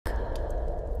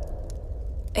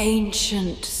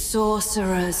Ancient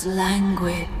sorcerer's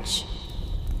language.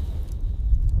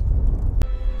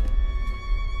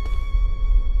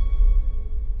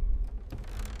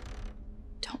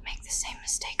 Don't make the same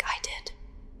mistake I did.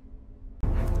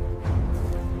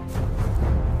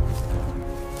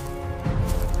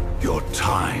 Your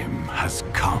time has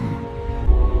come.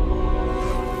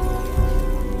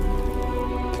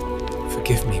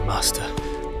 Forgive me, Master.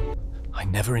 I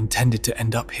never intended to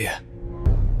end up here.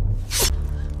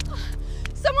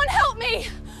 Someone help me!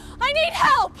 I need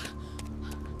help!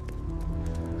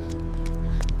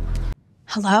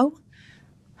 Hello?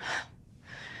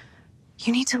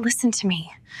 You need to listen to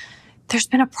me. There's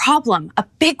been a problem, a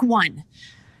big one.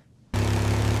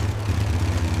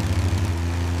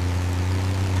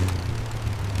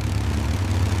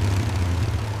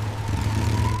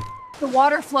 The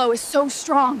water flow is so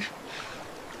strong.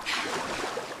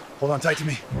 Hold on tight to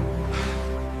me.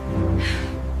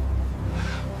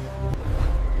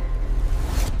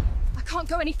 I can't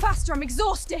go any faster, I'm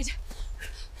exhausted.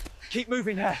 Keep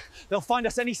moving there. They'll find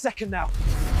us any second now.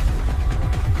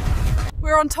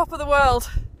 We're on top of the world.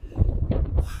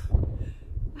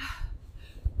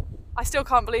 I still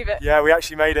can't believe it. Yeah, we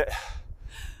actually made it.